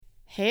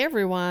Hey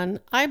everyone,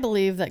 I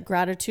believe that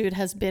gratitude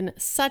has been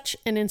such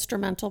an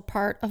instrumental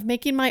part of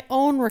making my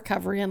own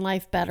recovery and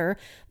life better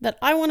that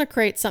I want to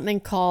create something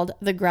called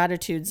the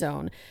Gratitude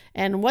Zone.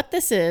 And what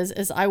this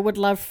is I would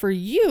love for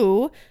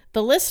you,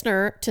 the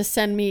listener, to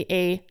send me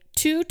a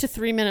 2 to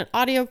 3 minute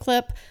audio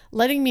clip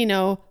letting me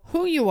know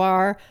who you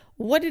are,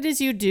 what it is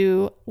you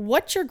do,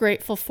 what you're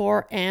grateful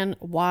for, and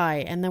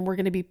why. And then we're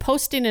going to be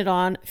posting it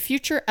on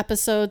future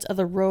episodes of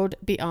The Road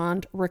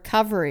Beyond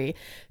Recovery.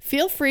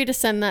 Feel free to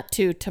send that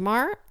to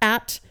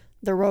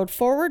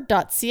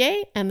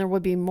tamar@theroadforward.ca, and there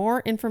will be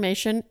more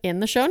information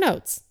in the show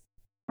notes.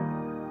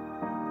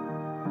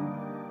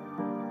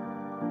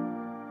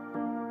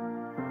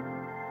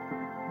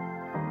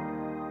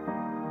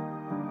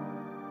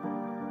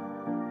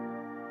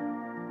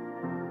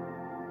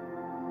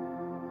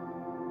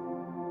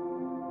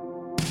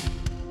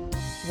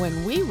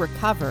 When we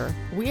recover,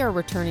 we are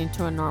returning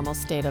to a normal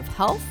state of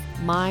health,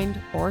 mind,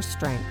 or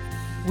strength.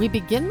 We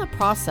begin the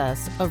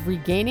process of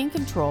regaining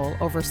control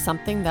over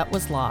something that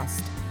was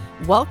lost.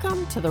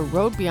 Welcome to the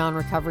Road Beyond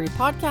Recovery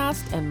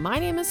podcast, and my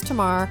name is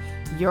Tamar,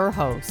 your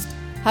host.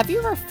 Have you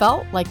ever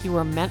felt like you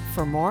were meant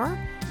for more?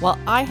 Well,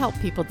 I help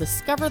people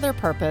discover their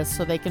purpose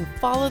so they can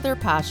follow their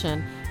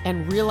passion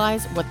and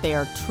realize what they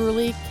are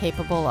truly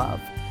capable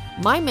of.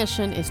 My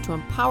mission is to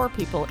empower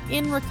people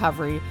in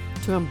recovery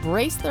to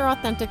embrace their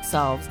authentic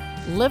selves,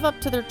 live up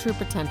to their true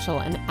potential,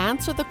 and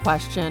answer the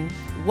question,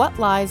 what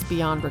lies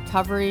beyond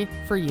recovery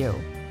for you?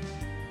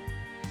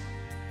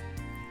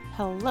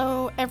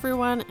 Hello,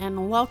 everyone,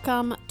 and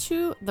welcome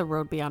to the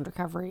Road Beyond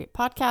Recovery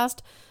podcast.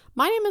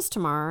 My name is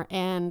Tamar,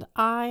 and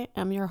I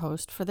am your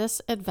host for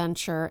this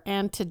adventure.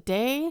 And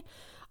today,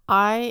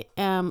 I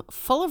am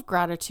full of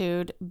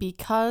gratitude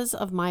because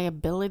of my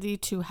ability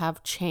to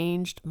have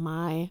changed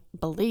my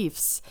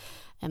beliefs.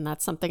 And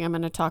that's something I'm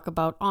going to talk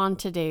about on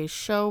today's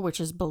show, which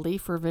is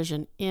belief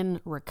revision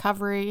in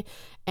recovery.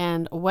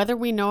 And whether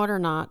we know it or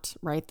not,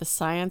 right, the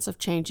science of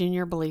changing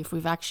your belief,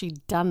 we've actually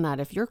done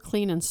that. If you're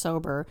clean and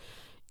sober,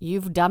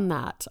 you've done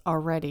that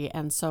already.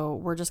 And so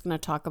we're just going to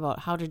talk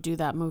about how to do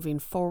that moving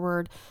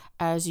forward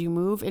as you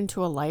move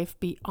into a life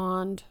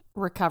beyond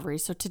recovery.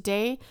 So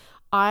today,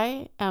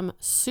 I am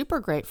super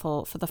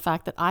grateful for the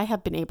fact that I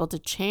have been able to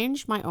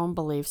change my own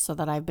beliefs so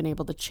that I've been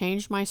able to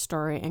change my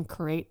story and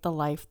create the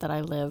life that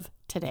I live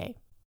today.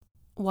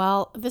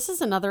 Well, this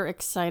is another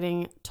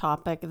exciting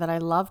topic that I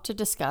love to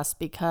discuss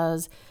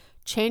because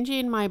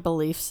changing my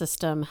belief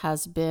system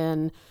has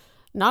been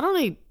not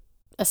only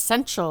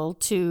essential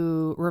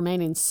to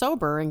remaining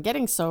sober and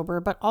getting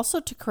sober, but also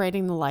to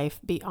creating the life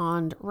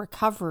beyond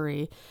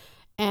recovery.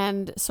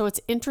 And so it's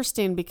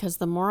interesting because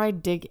the more I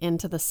dig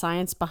into the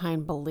science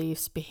behind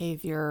beliefs,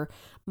 behavior,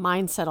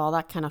 mindset, all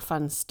that kind of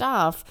fun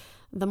stuff,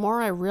 the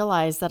more I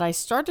realize that I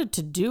started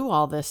to do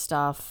all this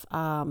stuff,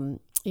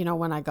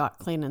 when I got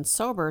clean and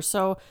sober.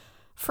 So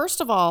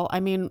first of all,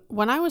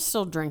 when I was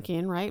still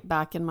drinking, right,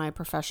 back in my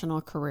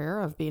professional career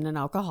of being an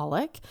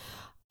alcoholic,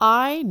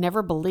 I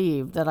never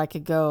believed that I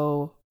could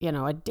go,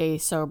 a day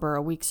sober,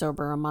 a week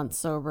sober, a month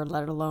sober,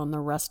 let alone the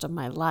rest of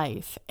my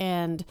life.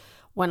 And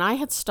when I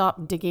had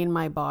stopped digging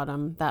my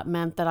bottom, that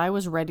meant that I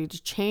was ready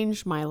to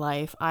change my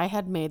life. I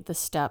had made the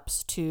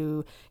steps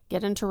to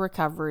get into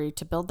recovery,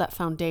 to build that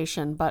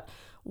foundation. But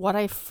what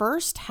I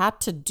first had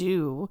to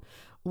do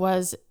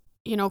was,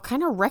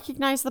 kind of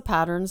recognize the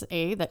patterns,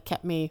 that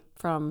kept me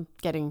from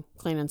getting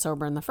clean and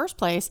sober in the first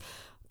place.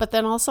 But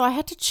then also I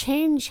had to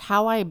change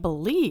how I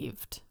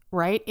believed,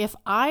 right? If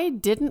I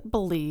didn't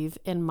believe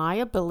in my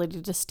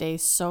ability to stay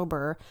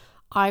sober,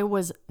 I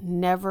was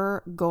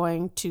never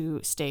going to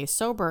stay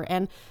sober.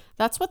 And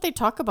that's what they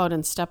talk about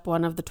in step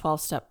 1 of the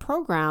 12-step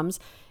programs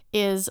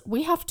is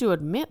we have to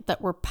admit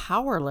that we're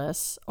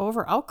powerless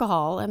over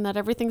alcohol and that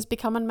everything's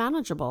become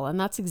unmanageable. And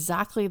that's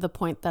exactly the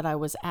point that I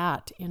was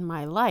at in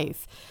my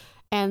life.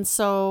 And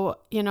so,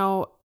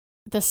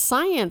 the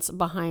science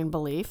behind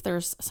belief,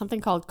 there's something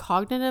called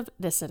cognitive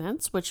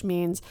dissonance, which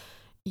means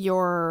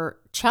you're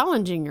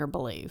challenging your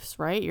beliefs,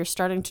 right? You're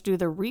starting to do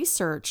the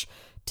research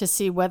to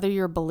see whether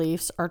your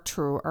beliefs are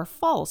true or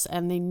false.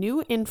 And the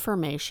new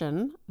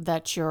information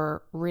that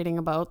you're reading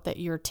about, that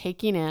you're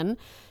taking in,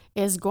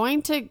 is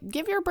going to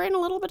give your brain a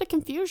little bit of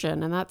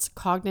confusion. And that's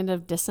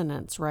cognitive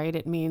dissonance, right?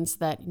 It means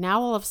that now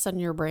all of a sudden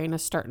your brain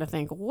is starting to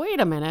think, wait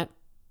a minute,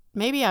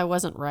 maybe I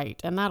wasn't right.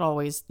 And that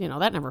always,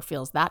 that never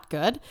feels that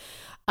good.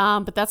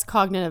 But that's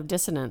cognitive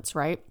dissonance,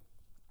 right?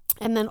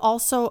 And then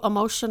also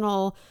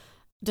emotional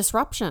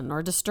disruption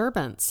or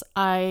disturbance.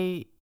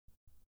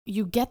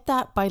 You get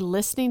that by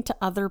listening to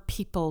other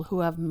people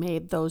who have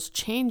made those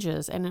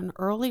changes. And in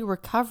early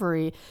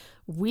recovery,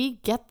 we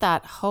get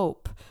that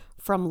hope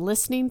from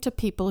listening to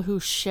people who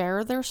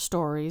share their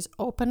stories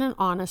open and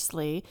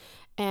honestly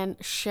and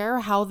share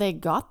how they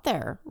got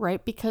there,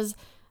 right? Because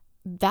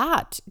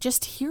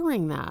just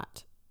hearing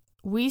that,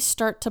 we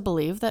start to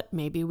believe that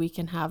maybe we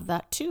can have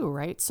that too,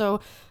 right?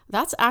 So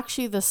that's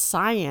actually the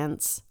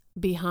science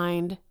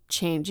behind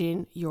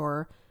changing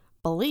your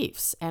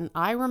beliefs. And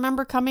I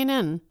remember coming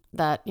in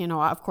that,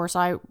 of course,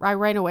 I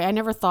right away, I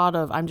never thought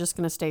of, I'm just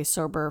going to stay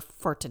sober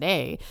for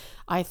today.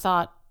 I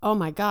thought, oh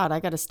my God, I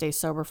got to stay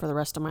sober for the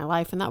rest of my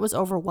life. And that was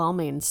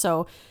overwhelming.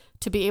 So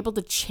to be able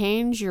to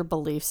change your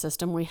belief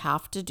system, we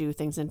have to do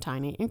things in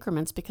tiny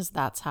increments because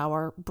that's how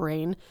our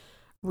brain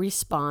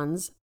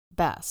responds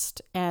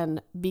best.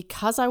 And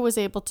because I was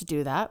able to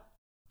do that,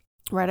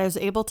 right, I was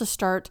able to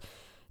start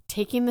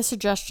taking the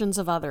suggestions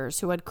of others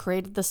who had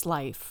created this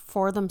life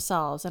for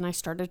themselves. And I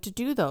started to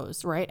do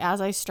those, right?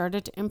 As I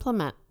started to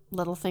implement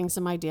little things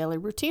in my daily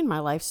routine, my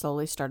life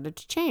slowly started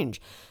to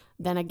change.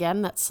 Then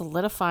again, that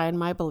solidified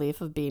my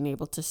belief of being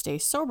able to stay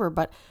sober.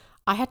 But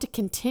I had to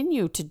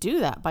continue to do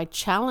that by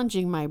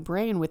challenging my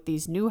brain with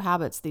these new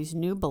habits, these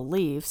new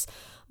beliefs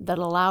that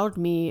allowed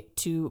me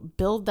to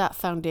build that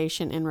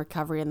foundation in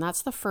recovery. And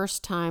that's the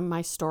first time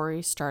my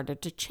story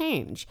started to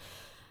change.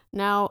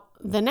 Now,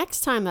 the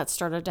next time that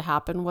started to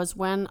happen was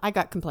when I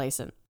got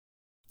complacent.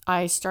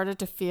 I started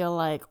to feel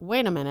like,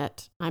 wait a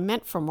minute, I'm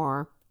meant for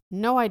more.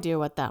 No idea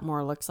what that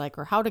more looks like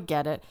or how to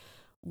get it.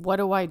 What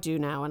do I do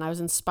now? And I was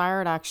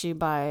inspired actually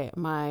by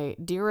my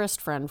dearest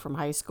friend from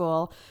high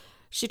school.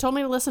 She told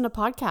me to listen to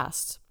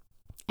podcasts.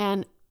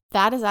 And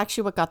that is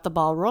actually what got the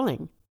ball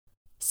rolling.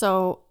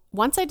 So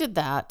once I did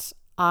that,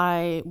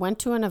 I went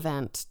to an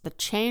event that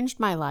changed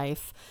my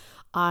life.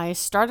 I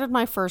started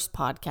my first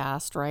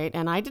podcast, right?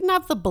 And I didn't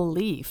have the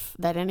belief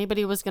that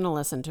anybody was going to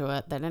listen to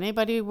it, that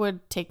anybody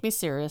would take me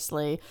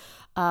seriously,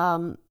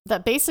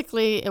 that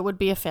basically it would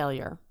be a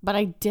failure. But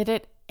I did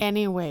it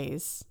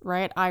anyways,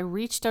 right? I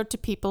reached out to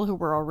people who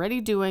were already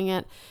doing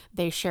it.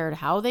 They shared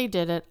how they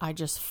did it. I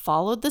just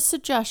followed the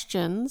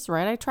suggestions,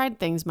 right? I tried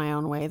things my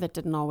own way that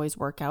didn't always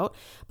work out.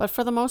 But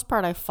for the most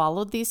part, I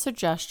followed these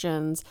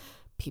suggestions.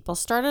 People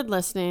started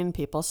listening.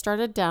 People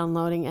started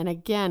downloading. And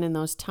again, in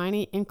those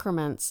tiny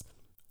increments,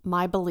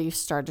 my beliefs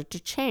started to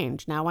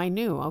change. Now I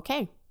knew,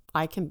 okay,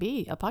 I can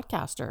be a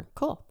podcaster.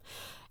 Cool.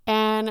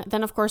 And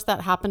then, of course,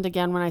 that happened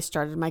again when I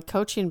started my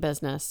coaching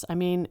business. I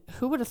mean,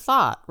 who would have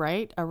thought,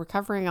 right? A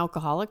recovering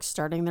alcoholic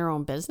starting their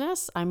own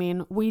business? I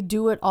mean, we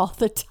do it all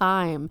the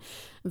time.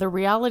 The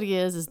reality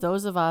is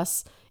those of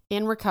us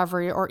in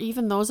recovery, or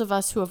even those of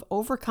us who have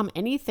overcome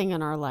anything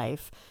in our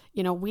life,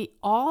 we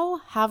all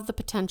have the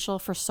potential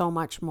for so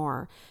much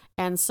more.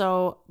 And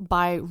so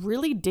by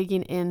really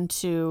digging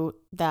into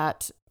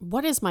that,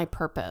 what is my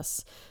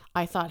purpose?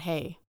 I thought,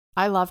 hey,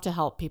 I love to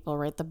help people,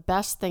 right? The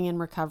best thing in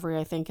recovery,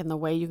 I think, and the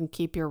way you can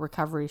keep your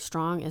recovery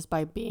strong is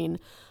by being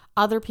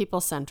other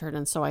people centered.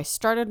 And so I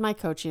started my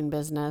coaching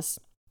business.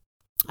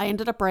 I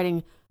ended up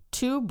writing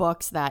 2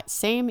 books that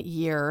same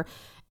year.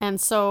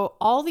 And so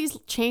all these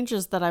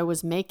changes that I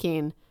was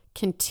making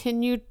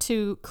continued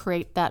to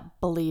create that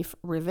belief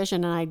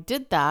revision. And I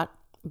did that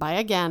by,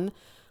 again,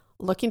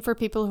 looking for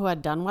people who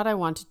had done what I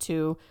wanted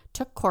to,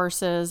 took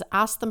courses,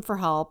 asked them for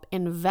help,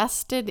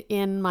 invested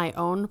in my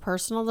own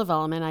personal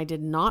development. I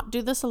did not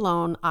do this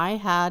alone. I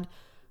had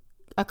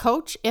a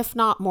coach, if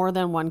not more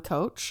than one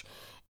coach,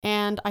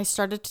 and I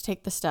started to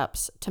take the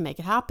steps to make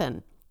it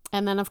happen.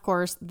 And then, of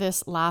course,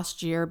 this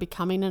last year,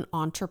 becoming an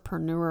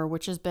entrepreneur,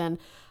 which has been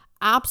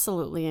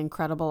absolutely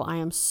incredible. I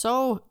am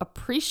so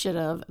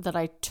appreciative that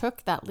I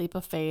took that leap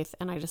of faith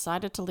and I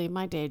decided to leave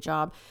my day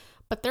job.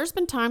 But there's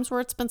been times where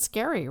it's been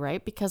scary,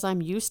 right? Because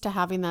I'm used to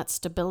having that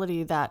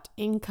stability, that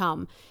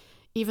income.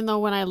 Even though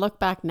when I look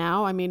back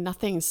now, I mean,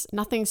 nothing's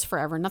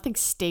forever, nothing's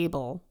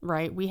stable,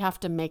 right? We have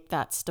to make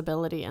that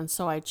stability. And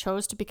so I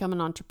chose to become an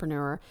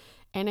entrepreneur.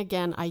 And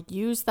again, I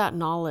used that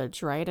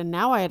knowledge, right? And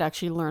now I had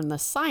actually learned the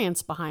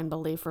science behind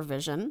belief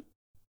revision.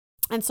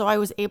 And so I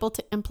was able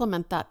to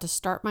implement that to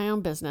start my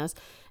own business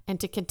and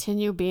to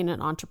continue being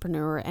an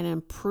entrepreneur and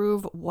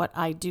improve what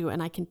I do.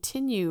 And I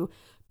continue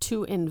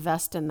to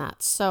invest in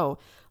that. So,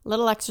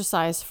 little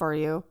exercise for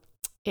you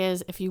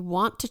is if you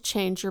want to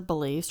change your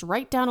beliefs,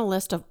 write down a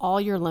list of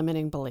all your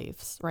limiting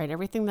beliefs, right?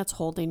 Everything that's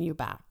holding you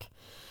back.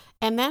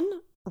 And then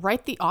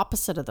write the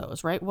opposite of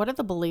those, right? What are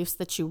the beliefs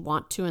that you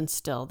want to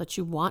instill, that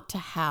you want to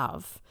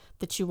have,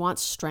 that you want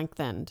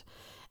strengthened?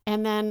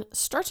 And then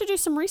start to do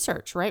some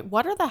research, right?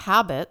 What are the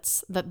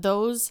habits that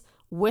those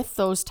with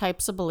those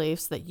types of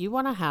beliefs that you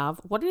want to have,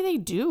 what do they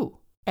do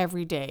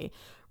every day?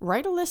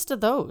 Write a list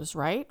of those,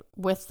 right?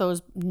 With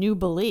those new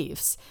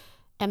beliefs,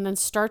 and then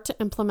start to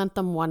implement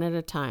them one at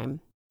a time.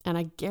 And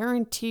I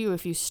guarantee you,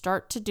 if you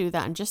start to do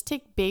that and just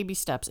take baby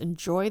steps,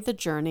 enjoy the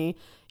journey,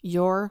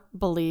 your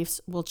beliefs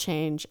will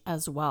change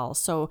as well.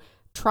 So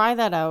try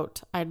that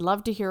out. I'd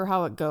love to hear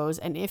how it goes.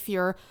 And if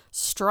you're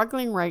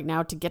struggling right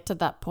now to get to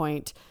that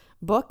point,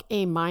 book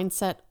a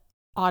mindset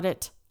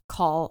audit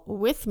call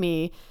with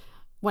me.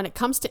 When it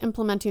comes to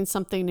implementing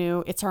something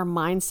new, it's our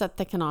mindset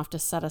that can often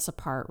set us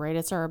apart, right?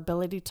 It's our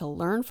ability to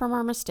learn from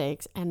our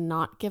mistakes and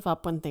not give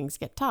up when things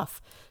get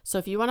tough. So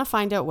if you want to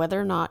find out whether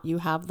or not you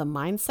have the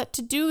mindset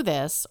to do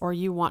this, or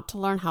you want to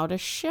learn how to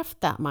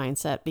shift that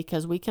mindset,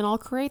 because we can all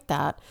create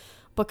that,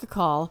 book a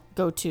call.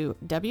 Go to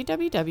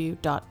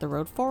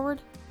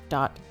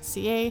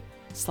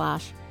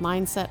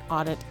www.theroadforward.ca/mindset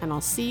audit, and I'll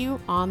see you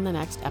on the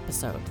next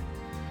episode.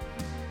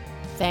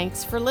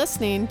 Thanks for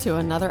listening to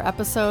another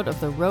episode of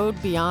The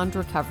Road Beyond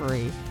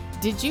Recovery.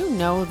 Did you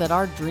know that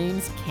our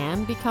dreams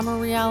can become a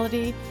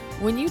reality?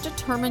 When you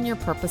determine your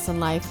purpose in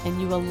life and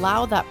you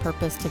allow that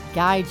purpose to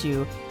guide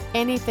you,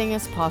 anything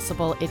is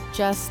possible. It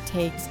just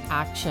takes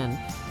action.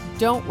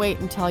 Don't wait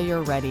until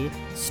you're ready.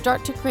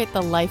 Start to create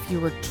the life you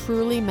were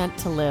truly meant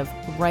to live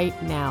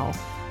right now.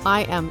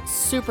 I am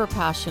super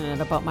passionate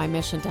about my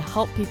mission to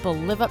help people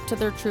live up to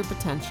their true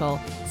potential.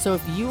 So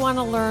if you want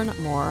to learn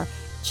more,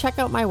 check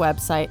out my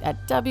website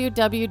at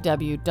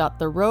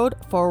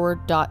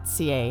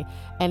www.theroadforward.ca.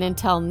 And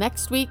until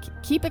next week,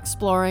 keep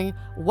exploring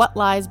what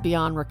lies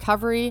beyond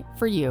recovery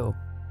for you.